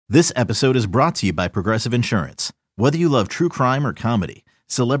This episode is brought to you by Progressive Insurance. Whether you love true crime or comedy,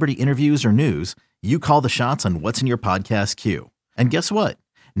 celebrity interviews or news, you call the shots on what's in your podcast queue. And guess what?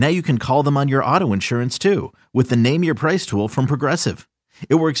 Now you can call them on your auto insurance too with the Name Your Price tool from Progressive.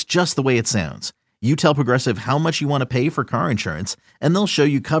 It works just the way it sounds. You tell Progressive how much you want to pay for car insurance, and they'll show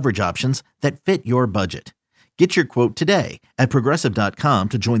you coverage options that fit your budget. Get your quote today at Progressive.com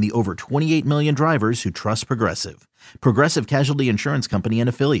to join the over 28 million drivers who trust Progressive. Progressive Casualty Insurance Company and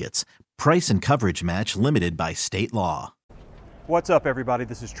Affiliates. Price and coverage match limited by state law. What's up, everybody?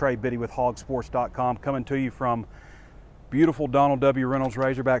 This is Trey Biddy with Hogsports.com coming to you from beautiful Donald W. Reynolds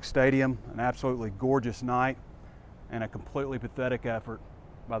Razorback Stadium. An absolutely gorgeous night and a completely pathetic effort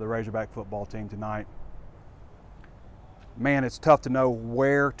by the Razorback football team tonight. Man, it's tough to know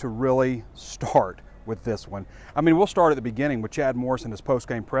where to really start with this one. I mean, we'll start at the beginning with Chad Morris in his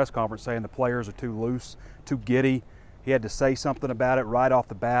post-game press conference saying the players are too loose, too giddy. He had to say something about it right off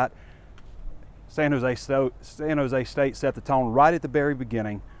the bat. San Jose State set the tone right at the very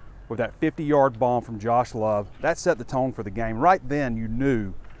beginning with that 50-yard bomb from Josh Love. That set the tone for the game. Right then, you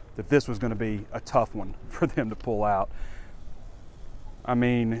knew that this was going to be a tough one for them to pull out. I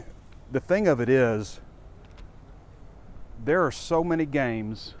mean, the thing of it is, there are so many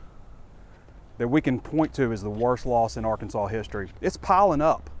games that we can point to as the worst loss in Arkansas history. It's piling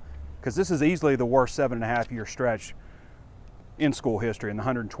up because this is easily the worst 7.5-year stretch in school history in the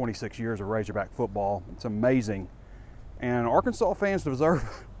 126 years of Razorback football. It's amazing. And Arkansas fans deserve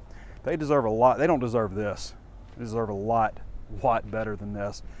a lot. They don't deserve this. They deserve a lot better than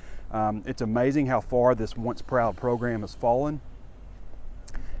this. It's amazing how far this once proud program has fallen.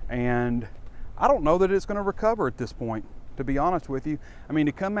 And I don't know that it's going to recover at this point, to be honest with you. I mean,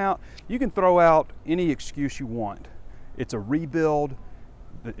 to come out, you can throw out any excuse you want. It's a rebuild.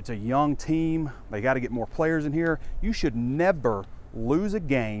 It's a young team. They got to get more players in here. You should never lose a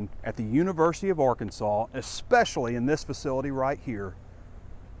game at the University of Arkansas, especially in this facility right here,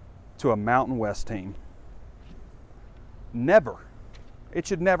 to a Mountain West team. Never. It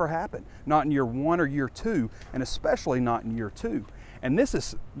should never happen. Not in year 1 or year 2, and especially not in year 2. And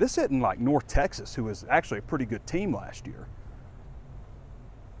this isn't like North Texas, who was actually a pretty good team last year.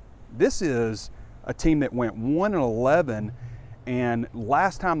 This is a team that went 1-11, and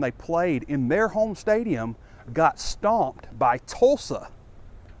last time they played in their home stadium got stomped by Tulsa,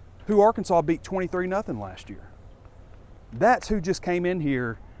 who Arkansas beat 23-0 last year. That's who just came in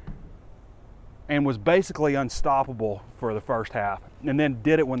here and was basically unstoppable for the first half, and then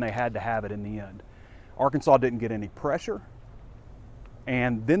did it when they had to have it in the end. Arkansas didn't get any pressure.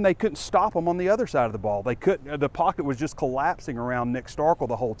 And then they couldn't stop them on the other side of the ball. The pocket was just collapsing around Nick Starkel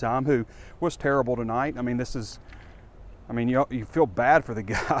the whole time, who was terrible tonight. I mean, you feel bad for the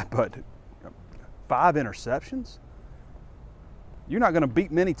guy, but 5 interceptions? You're not going to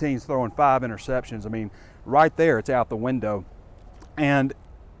beat many teams throwing 5 interceptions. I mean, right there, it's out the window. And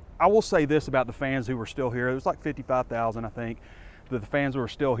I will say this about the fans who were still here. It was like 55,000, I think, the fans who were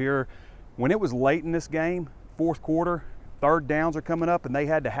still here. When it was late in this game, fourth quarter, third downs are coming up and they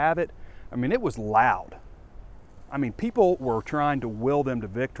had to have it. I mean, it was loud. I mean, people were trying to will them to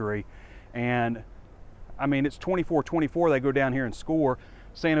victory. And, I mean, it's 24-24. They go down here and score.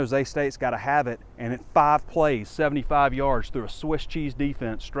 San Jose State's got to have it. And at 5 plays, 75 yards through a Swiss cheese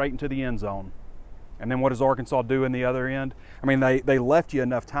defense straight into the end zone. And then what does Arkansas do in the other end? I mean, they left you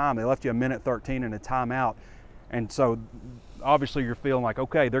enough time. They left you a minute 13 and a timeout. And so obviously you're feeling like,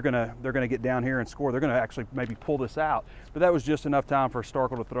 okay, they're gonna get down here and score. They're gonna actually maybe pull this out. But that was just enough time for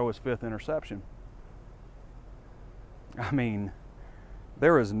Starkel to throw his 5th interception. I mean,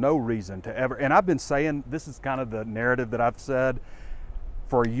 there is no reason to ever, and I've been saying, this is kind of the narrative that I've said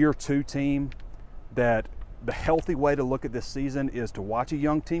for a year 2 team, that the healthy way to look at this season is to watch a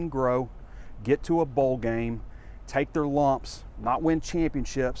young team grow, get to a bowl game, take their lumps, not win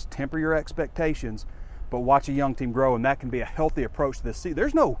championships, temper your expectations, but watch a young team grow, and that can be a healthy approach to this season.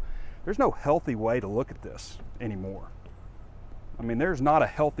 There's no healthy way to look at this anymore. I mean, there's not a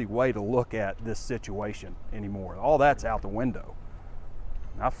healthy way to look at this situation anymore. All that's out the window.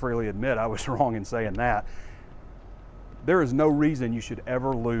 I freely admit I was wrong in saying that. There is no reason you should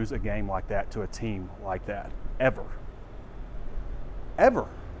ever lose a game like that to a team like that, ever. Ever.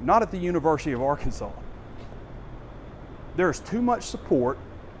 Not at the University of Arkansas. There's too much support.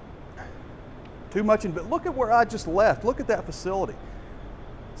 But look at where I just left. Look at that facility.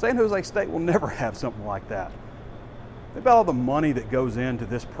 San Jose State will never have something like that. Think about all the money that goes into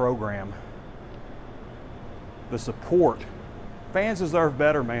this program. The support. Fans deserve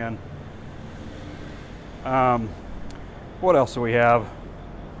better, man. What else do we have?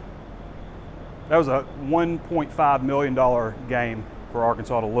 That was a $1.5 million game for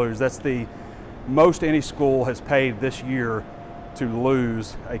Arkansas to lose. That's the most any school has paid this year to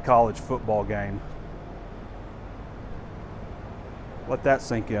lose a college football game. Let that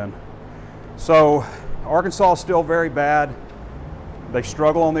sink in. So Arkansas is still very bad. They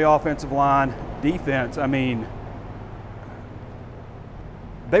struggle on the offensive line. Defense, I mean,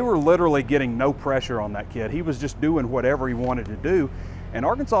 they were literally getting no pressure on that kid. He was just doing whatever he wanted to do. And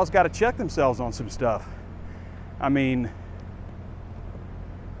Arkansas's got to check themselves on some stuff. I mean,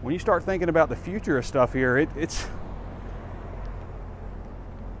 when you start thinking about the future of stuff here, it's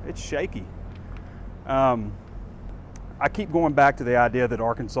shaky. I keep going back to the idea that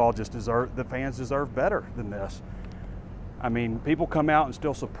Arkansas the fans deserve better than this. I mean, people come out and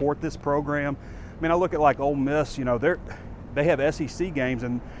still support this program. I mean, I look at like Ole Miss, you know, they have SEC games,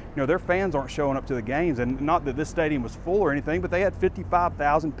 and you know their fans aren't showing up to the games. And not that this stadium was full or anything, but they had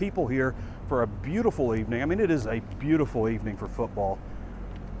 55,000 people here for a beautiful evening. I mean, it is a beautiful evening for football.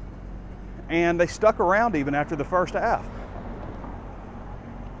 And they stuck around even after the first half.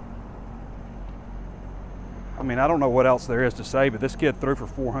 I mean, I don't know what else there is to say, but this kid threw for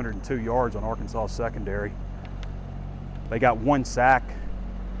 402 yards on Arkansas secondary. They got one sack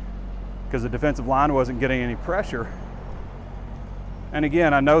because the defensive line wasn't getting any pressure. And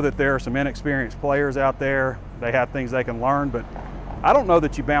again, I know that there are some inexperienced players out there. They have things they can learn, but I don't know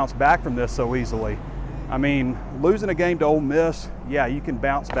that you bounce back from this so easily. I mean, losing a game to Ole Miss, yeah, you can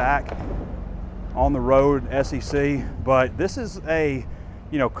bounce back on the road, SEC, but this is a,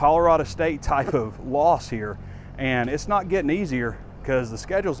 you know, Colorado State type of loss here, and it's not getting easier because the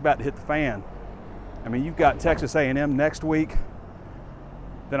schedule's about to hit the fan. I mean, you've got Texas A&M next week,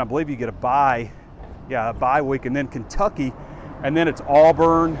 then I believe you get a bye week, and then Kentucky, and then it's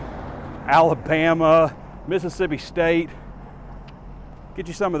Auburn, Alabama, Mississippi State. Get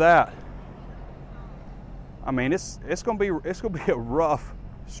you some of that. I mean, it's gonna be a rough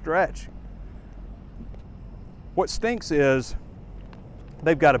stretch. What stinks is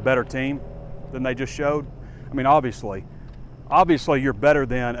they've got a better team than they just showed. I mean, obviously you're better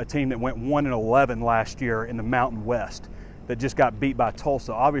than a team that went 1-11 last year in the Mountain West that just got beat by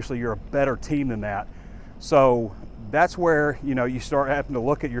Tulsa. Obviously, you're a better team than that. So that's where, you know, you start having to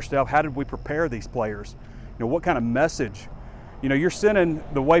look at yourself. How did we prepare these players? You know, what kind of message? You know, you're sending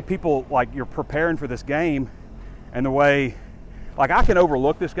the way people, like, you're preparing for this game, and the way, like, I can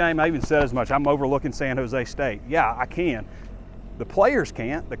overlook this game. I even said as much. I'm overlooking San Jose State. Yeah, I can. The players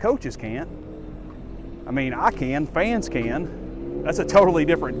can't. The coaches can't. I mean, I can. Fans can. That's a totally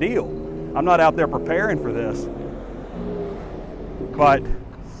different deal. I'm not out there preparing for this. But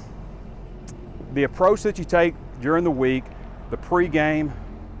the approach that you take during the week, the pregame,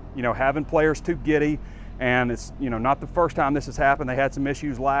 you know, having players too giddy, and it's, you know, not the first time this has happened. They had some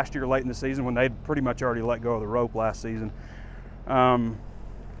issues last year late in the season when they'd pretty much already let go of the rope last season. I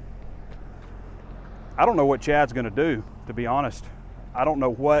don't know what Chad's going to do, to be honest. I don't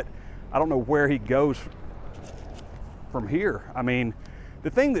know where he goes from here. I mean, the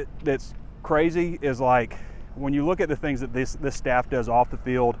thing that's crazy is, like, when you look at the things that this staff does off the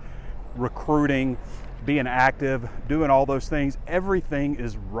field, recruiting, being active, doing all those things, everything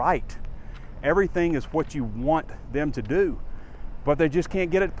is right. Everything is what you want them to do, but they just can't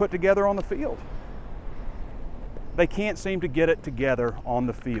get it put together on the field. They can't seem to get it together on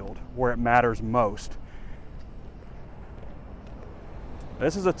the field where it matters most.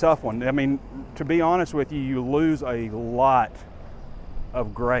 This is a tough one. I mean, to be honest with you, you lose a lot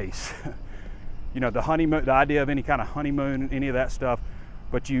of grace. You know, the honeymoon, the idea of any kind of honeymoon, any of that stuff,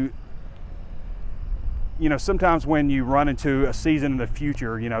 but you know, sometimes when you run into a season in the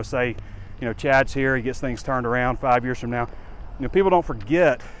future, you know, say, you know, Chad's here, he gets things turned around 5 years from now. You know, people don't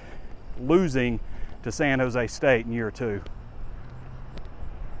forget losing to San Jose State in year 2.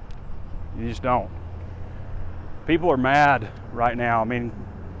 You just don't. People are mad right now. I mean,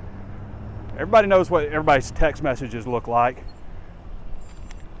 everybody knows what everybody's text messages look like.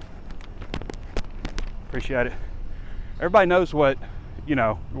 Appreciate it. Everybody knows what, you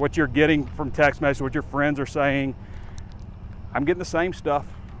know, what you're getting from text messages, what your friends are saying. I'm getting the same stuff.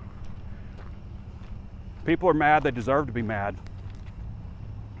 People are mad. They deserve to be mad.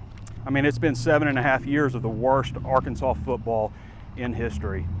 I mean, it's been 7.5 years of the worst Arkansas football in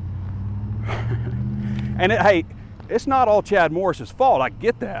history. And hey, it's not all Chad Morris's fault. I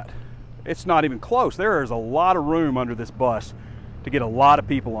get that. It's not even close. There is a lot of room under this bus to get a lot of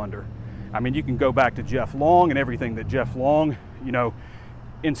people under. I mean, you can go back to Jeff Long and everything that Jeff Long, you know,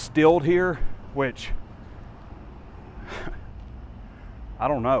 instilled here, which I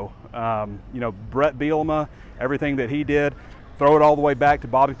don't know. You know, Brett Bielema, everything that he did, throw it all the way back to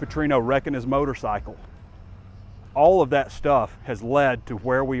Bobby Petrino wrecking his motorcycle. all of that stuff has led to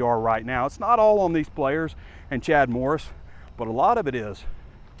where we are right now. It's not all on these players and Chad Morris, but a lot of it is.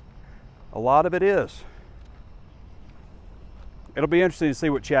 A lot of it is. It'll be interesting to see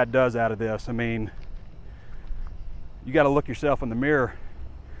what Chad does out of this. I mean, you got to look yourself in the mirror,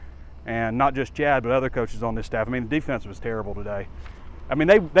 and not just Chad, but other coaches on this staff. I mean, the defense was terrible today. I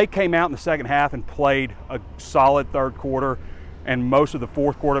mean, they came out in the second half and played a solid third quarter and most of the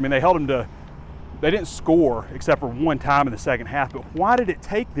fourth quarter. I mean, they held them to, they didn't score except for one time in the second half, but why did it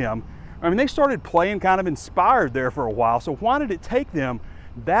take them? I mean, they started playing kind of inspired there for a while, so why did it take them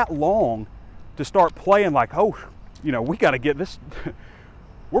that long to start playing like, oh, you know, we got to get this,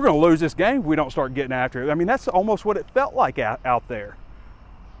 we're going to lose this game if we don't start getting after it. I mean, that's almost what it felt like out there.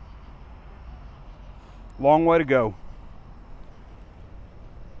 Long way to go.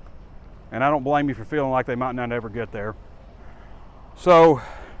 And I don't blame you for feeling like they might not ever get there. So,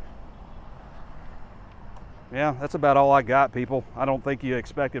 yeah, that's about all I got, people. I don't think you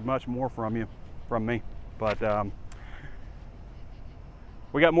expected much more from me. But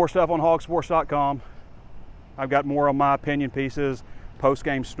we got more stuff on hogsports.com. I've got more on my opinion pieces,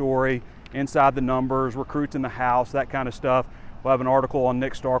 post-game story, inside the numbers, recruits in the house, that kind of stuff. We'll have an article on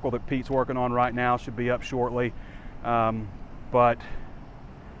Nick Starkel that Pete's working on right now. Should be up shortly. But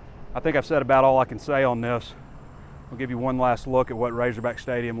I think I've said about all I can say on this. I'll give you one last look at what Razorback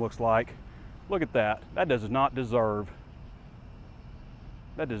Stadium looks like. Look at that. That does not deserve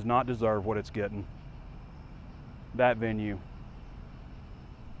what it's getting. That venue.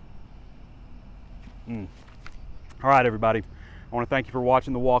 All right, everybody. I want to thank you for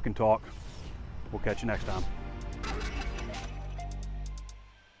watching the Walk and Talk. We'll catch you next time.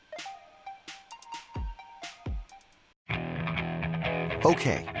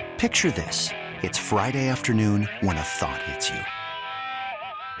 Okay, picture this. It's Friday afternoon when a thought hits you.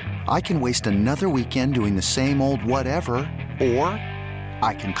 I can waste another weekend doing the same old whatever, or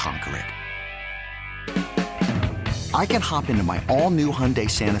I can conquer it. I can hop into my all-new Hyundai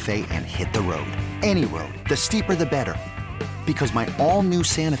Santa Fe and hit the road. Any road. The steeper, the better. Because my all-new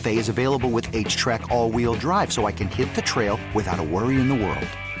Santa Fe is available with H-Track all-wheel drive, so I can hit the trail without a worry in the world.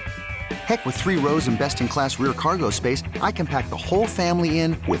 Heck, with 3 rows and best-in-class rear cargo space, I can pack the whole family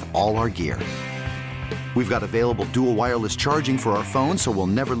in with all our gear. We've got available dual wireless charging for our phones, so we'll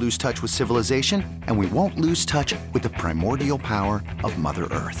never lose touch with civilization, and we won't lose touch with the primordial power of Mother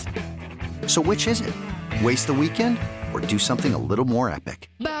Earth. So which is it? Waste the weekend or do something a little more epic?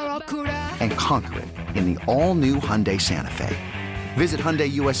 And conquer it in the all-new Hyundai Santa Fe. Visit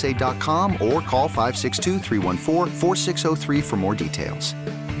HyundaiUSA.com or call 562-314-4603 for more details.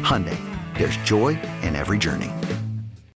 Hyundai, there's joy in every journey.